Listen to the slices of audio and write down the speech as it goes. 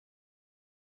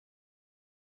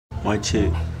My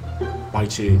chick. My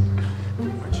chick.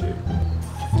 My chick.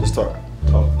 Just talk.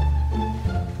 Talk.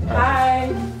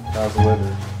 Hi. How's the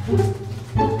weather?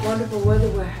 Wonderful weather.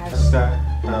 What has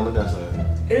Sky. Now look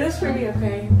outside. it looks pretty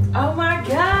okay. Oh my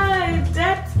god,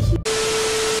 that's cute.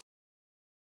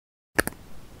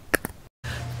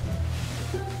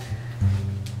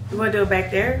 You wanna do it back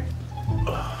there?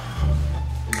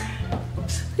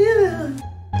 Yeah.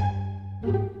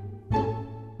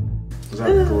 Was that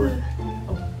recording?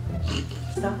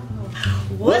 Stop.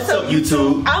 What's up,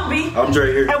 YouTube? I'm B. I'm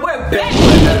Dre here. And we're back.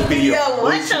 Another video. Yo,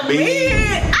 what you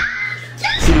mean?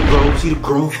 See the growth? See the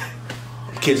growth?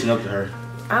 I'm catching up to her.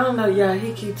 I don't know, y'all.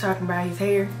 He keep talking about his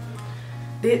hair.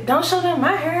 Don't show them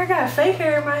my hair. I got fake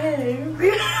hair in my head.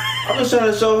 I'm just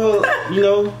trying to show her, you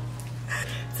know.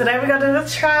 Today we gonna do the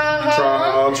try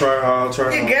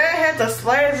Try Your girl had to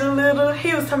splurge a little.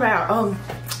 He was talking about,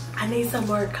 I need some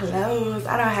more clothes.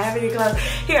 I don't have any clothes.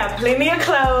 He got plenty of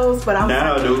clothes, but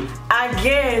Now I do. I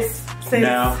guess since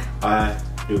Now I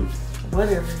do.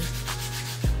 whatever.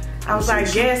 I was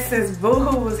like, guess since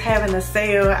BooHoo was having a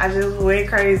sale, I just went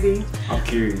crazy. I'm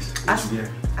curious. I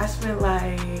spent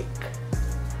like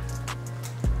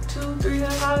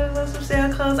 $200-300 on some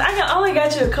sale clothes. I only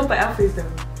got you a couple outfits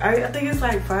though. I think it's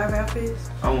like 5 outfits.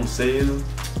 I on sale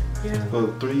Yeah. for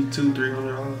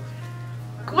 $300.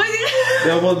 What?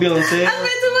 That won't be on sale. I spent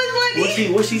too much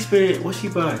money. What she spend? What she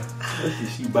buy? What did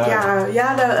she buy?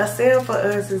 Y'all know a sale for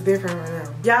us is different right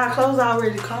now. Y'all clothes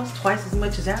already cost twice as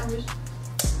much as ours.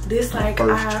 This like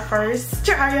our first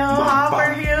try on haul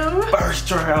for you. First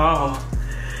try on.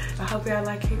 I hope y'all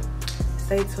like it.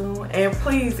 Stay tuned. And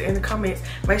please, in the comments,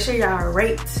 make sure y'all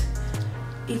rate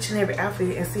each and every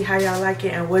outfit and see how y'all like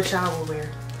it and what y'all will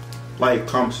wear. Like,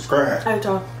 comment, subscribe. Alright,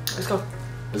 y'all. Let's go.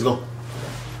 Let's go.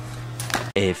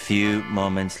 A few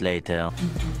moments later.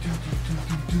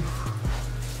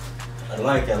 I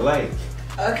like.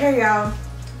 Okay, y'all.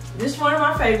 This is one of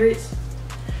my favorites.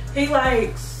 He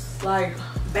likes like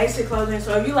basic clothing.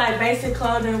 So if you like basic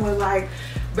clothing with like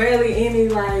barely any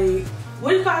like,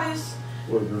 what do you call this?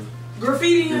 What,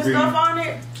 Graffiti and stuff on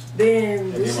it,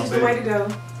 then this is the way to go.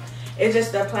 It's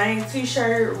just a plain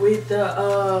t-shirt with the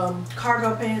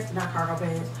cargo pants, not cargo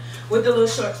pants, with the little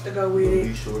shorts to go with it.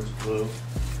 These shorts, little.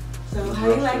 So how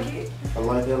you like it? I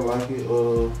like it.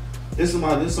 This is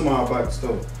my about the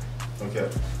store. Okay.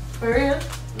 For real?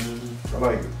 I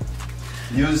like it.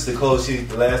 Usually the clothes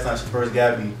the last time she first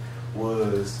got me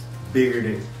was bigger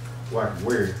than what I can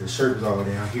wear. The shirt was all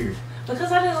down here.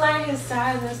 Because I didn't like his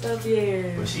size and stuff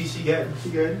yet. But she got it.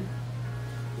 I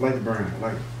like the brand. I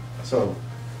like it. So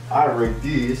I rate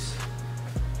this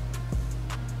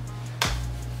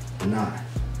a 9.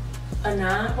 A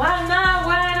 9? Why a 9?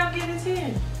 Why I don't get a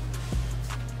 10?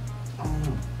 I don't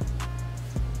know.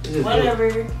 It's just Whatever.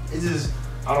 It's just,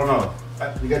 I don't know.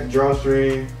 You got the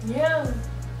drawstring. Yeah.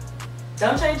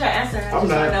 Don't change your answer. I'm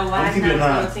not. Know why I'm keeping it a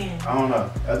 9. It's not a 10. I don't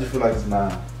know. I just feel like it's a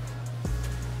 9.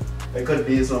 They could have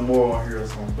did some more on here or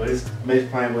something, but it's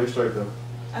plain way straight though.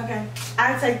 Okay.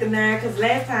 I take the 9 because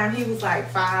last time he was like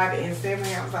 5 and 7.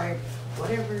 I was like,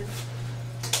 whatever.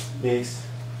 Next,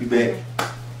 we back.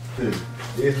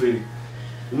 This really,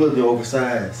 a little bit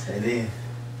oversized, and then.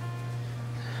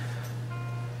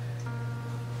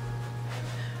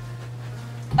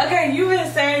 Okay, you been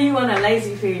saying you want a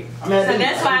lazy fit. So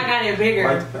that's why I got it bigger.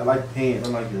 I like the pants.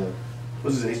 I like the,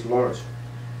 what's this, extra large?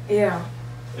 Yeah.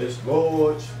 Extra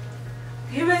large.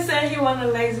 He been saying he want a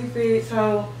lazy fit,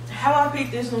 so how I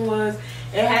picked this one was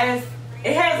it has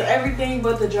everything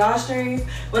but the drawstrings.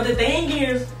 But the thing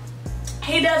is,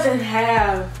 he doesn't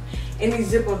have any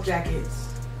zip-up jackets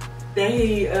that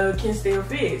he can still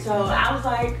fit. So I was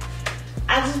like,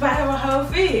 I just buy him a whole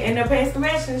fit and the pants to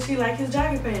match, and she like his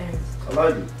jogging pants. I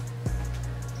like it.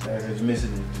 It's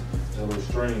missing the little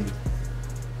string.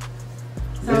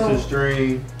 Missing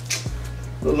string.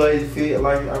 Little lazy fit. I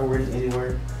like it. I can wear it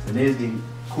anywhere. And it's getting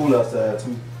cool outside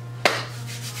too.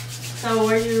 So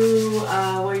where you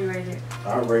rate it?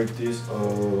 I rate this like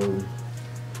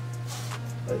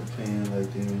the pen,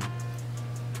 like them.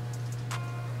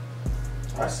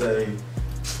 I say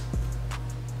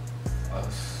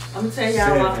I'm gonna tell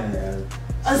y'all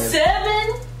a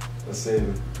 7. A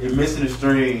 7. It's missing the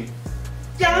string.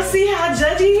 Y'all see how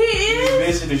judgy he is? It's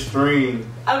missing the string.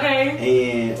 Okay.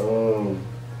 And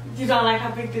you don't like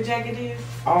how big the jacket is?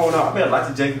 I don't know. I mean, I like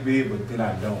the jacket big, but then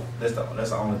I don't. That's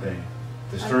the only thing.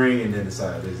 The string and then the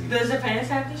side. That's it. Does the pants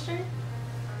have the string?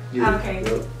 Yeah. Okay.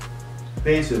 Yep.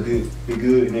 Pants are good. Be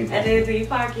good and they deep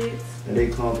pockets. And they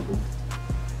comfortable.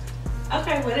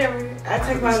 Okay, whatever. I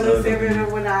take my little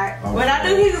 7 when I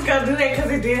knew he was gonna do that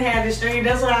because it didn't have the string.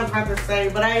 That's what I was about to say,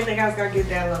 but I didn't think I was gonna get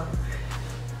that low.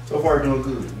 So far, you're doing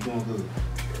good. You're doing good.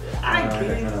 I guess.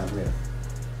 There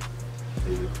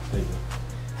you go. There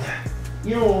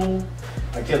you go.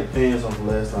 I kept the pants on for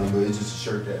last time, but it's just a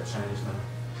shirt that changed now.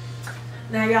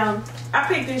 Now, y'all, I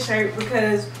picked this shirt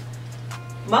because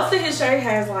most of his shirt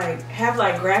have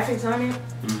like graphics on it,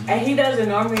 and he doesn't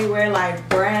normally wear like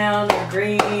brown or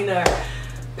green or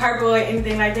purple or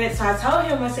anything like that. So I told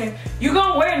him, I said, "You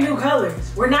gonna wear new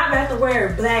colors? We're not about to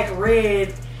wear black,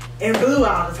 red, and blue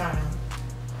all the time."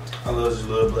 I just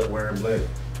love black, wearing black.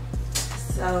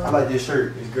 So I like this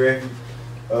shirt. It's graphic.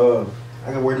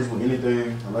 I can wear this with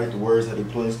anything. I like the words that they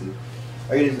placed it.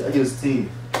 I get this 10.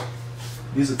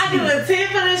 This a 10. I give a 10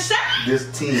 for the shirt. This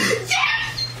 10.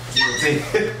 This a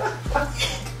 10.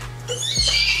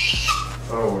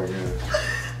 Oh my god.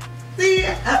 See, I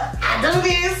do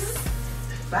this.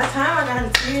 By the time I got a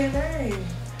 10, dang.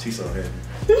 She's so happy.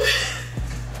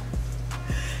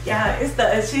 Yeah, it's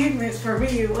the achievements for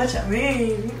me. What you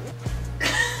mean?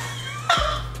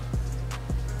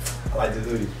 I like the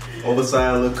hoodie.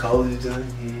 Oversized little collar junk.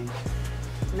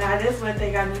 Now this one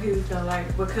thing I knew he was gonna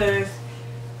like because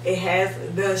it has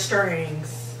the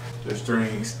strings. The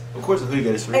strings. Of course the hoodie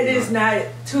got a string. It is not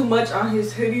too much on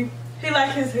his hoodie. He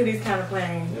like his hoodies kind of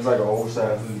plain. It's like an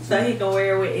oversized hoodie too. So he can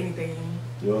wear it with anything.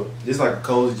 Yup. It's like a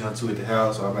cozy jump too at the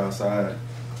house, so I'm outside.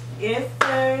 Yes,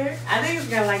 sir. I think it's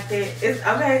gonna like that. It's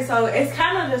okay, so it's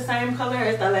kind of the same color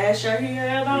as the last shirt he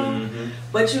had on.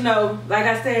 But you know, like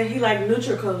I said, he like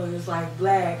neutral colors like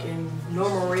black and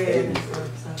normal red and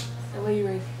stuff. So what you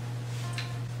ready?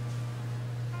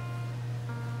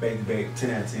 Bake, 10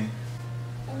 out of 10.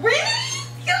 Really?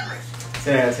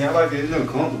 10 out of 10. I like it. It's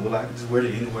uncomfortable. I can just wear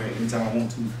it anywhere, anytime I want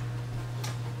to.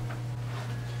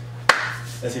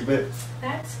 That's your bet.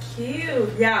 That's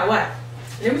cute. Yeah, what?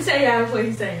 Let me tell y'all before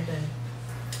he say anything.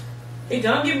 He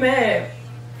gonna get mad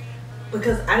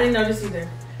because I didn't know this either.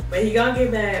 But he gonna get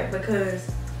mad because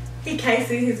he can't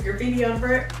see his graffiti on the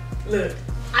front. Look,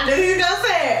 I knew he was gonna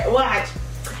say it. Watch.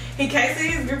 He can't see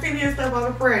his graffiti and stuff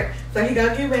on the front. So he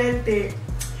gonna get mad at that.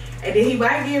 And then he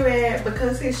might get mad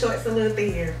because his shorts a little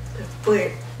thin.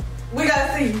 But we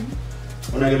gotta see.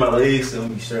 When I get my legs, I'm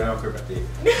gonna be straight. I don't care about that.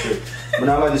 When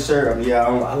I like the shirt,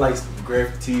 I like the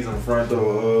graphic tees on the front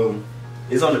though.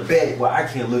 It's on the back. Well, I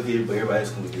can't look at it, but everybody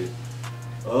else can look at it.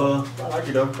 I like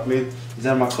it though. I mean, it's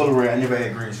not my color red. I never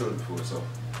had green shorts before, so.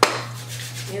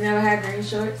 You never had green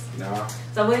shorts? Nah.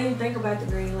 So what do you think about the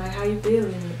green? Like, how you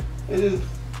feeling it? It just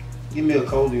give me a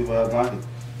cozy vibe. Like it.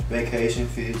 Vacation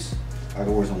fits. I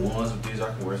can wear some ones with these.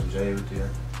 I can wear some J's with these.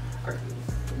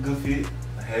 Good fit.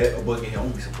 A hat, a bucket hat. I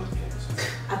want me some bucket hats.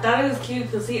 I thought it was cute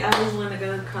because he always wanted to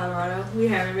go to Colorado. We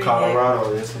haven't been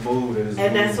Colorado, that's the move.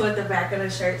 And that's what the back of the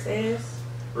shirt says.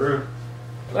 Real.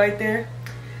 Right there.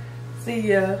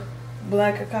 See,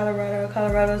 black of Colorado.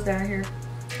 Colorado's down here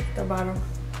at the bottom.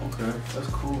 Okay, that's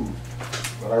cool.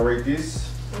 But I rate this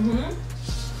a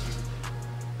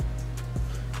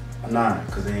 9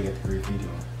 because they ain't got the graffiti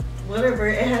on. Whatever,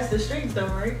 it has the strings though,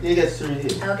 right? Yeah, it got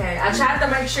strings here. Okay, I tried to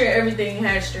make sure everything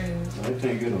had strings. No, you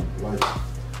can't get them.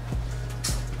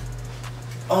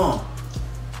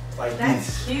 Like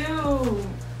That's this. cute.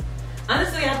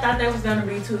 Honestly, I thought that was gonna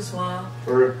be too small.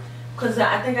 For real? Cause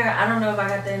I think I don't know if I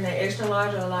got that in the extra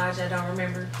large or large. I don't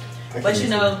remember. But you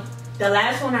know, the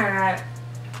last one I got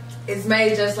is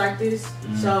made just like this.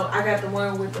 So I got the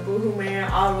one with the BooHooMAN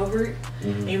all over it.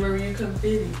 And remember you couldn't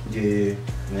fit it. Yeah,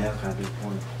 man, that's kind of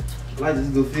disappointing. I like this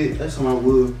good fit. That's something I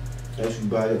would actually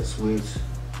buy at the Switch.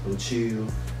 Go chill.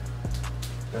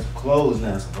 That's clothes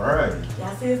now. It's a variety.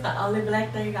 Y'all see, it's the only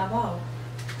black thing I bought.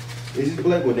 Is it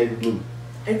black or navy blue?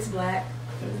 It's black.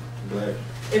 Black.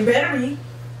 It better be.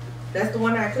 That's the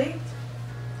one I clicked.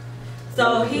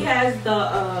 So he has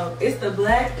the, it's the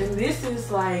black, and this is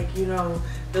like, you know,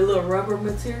 the little rubber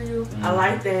material. I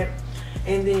like that.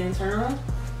 And then turn around.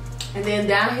 And then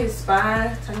down his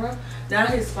spine, turn around. Down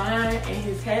his spine and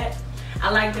his hat, I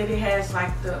like that it has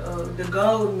like the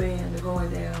gold man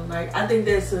going down. Like, I think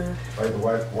that's a... Like the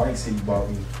white seat you bought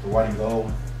me, the white and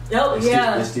gold. Oh,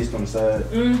 yeah. It's stitched on the side.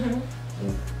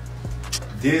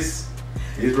 This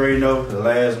right now, the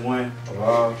last one of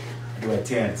all, I do like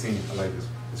 10 out of 10. I like this.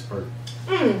 It's perfect.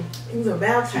 It was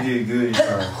about She time. did good in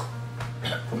time.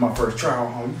 For my first trial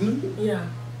home, you good? Yeah.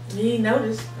 You ain't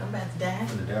noticed. I'm about to die.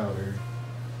 Put it down there.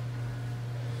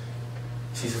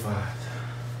 She survived.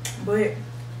 But,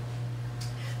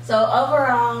 so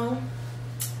overall,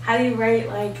 how do you rate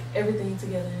like everything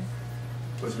together?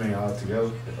 What's mean all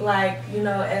together? Like, you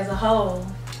know, as a whole,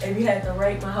 if you had to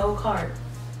rate my whole cart.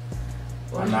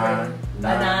 A 9. A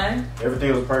 9?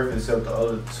 Everything was perfect except the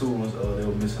other two ones. They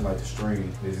were missing like the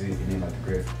string. That's it. And then like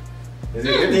the graphic.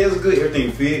 Everything else was good.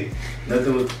 Everything fit.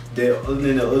 Nothing was that other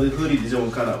than the other hoodie. This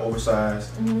one kind of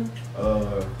oversized.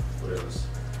 What else?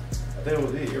 I think that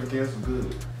was it. Everything else was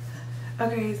good.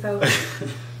 Okay, so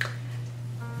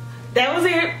that was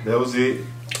it. That was it.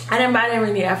 I didn't buy that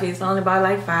many outfits. I only bought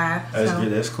like 5. That's so.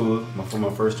 good. That's cool. For my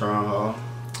first try on haul.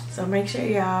 So make sure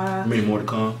y'all. Many more to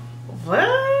come.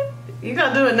 What? You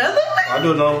gonna do another one? I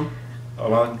do know.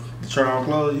 About the try on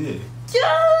clothes, yeah.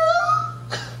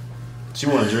 Yeah. She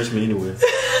wanna dress me anyway.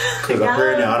 Cause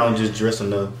apparently I don't just dress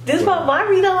enough. This my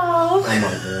Barbie doll. Oh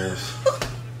my gosh.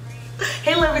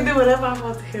 He let me do whatever I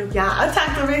want to him. Y'all, I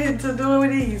talked him into doing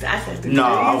with these. I said, do no,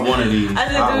 dreads. I wanted these. I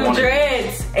said, do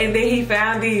dreads. And then he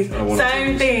found these.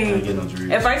 Same thing. I ain't get no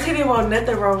dreads. At first, he didn't want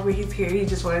nothing wrong with his hair. He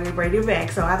just wanted to bring it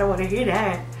back. So I don't want to hear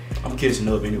that. I'm catching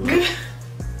up anyway.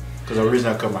 Cause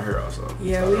originally I cut my hair off, so.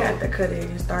 Yeah, we had to cut it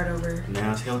and start over.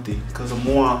 Now it's healthy. Cause I'm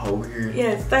more over here.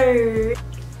 Yes, sir.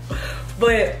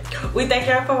 But we thank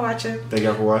y'all for watching. Thank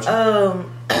y'all for watching.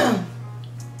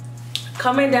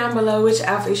 Comment down below which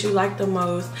outfits you like the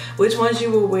most, which ones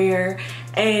you will wear,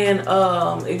 and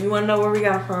if you want to know where we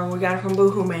got it from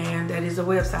BooHooMAN. That is a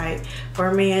website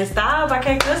for men. Stop, I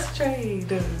can't concentrate.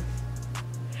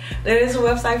 That is a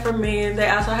website for men. They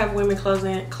also have women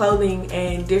clothing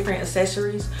and different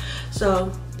accessories.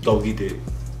 So go get that.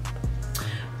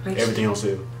 Everything on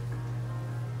sale.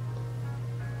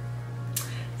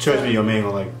 Trust me, your man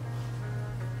gonna like it.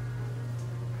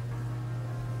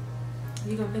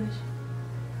 You gonna finish?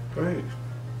 Right.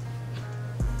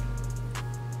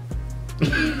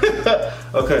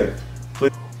 Okay.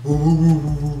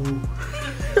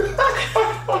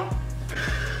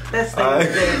 That's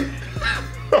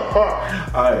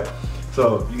Alright.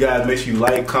 So you guys make sure you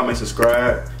like, comment,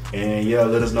 subscribe, and yeah,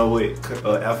 let us know what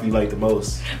outfit you like the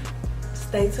most.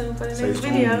 Stay tuned for the next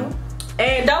video.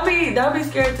 And don't be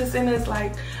scared to send us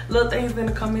like little things in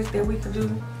the comments that we can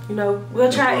do. You know, we'll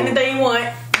try anything you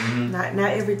want. Not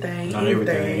everything. Not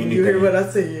everything. You hear what I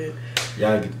said?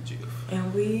 Y'all get the gif.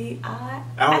 And we are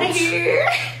out of here.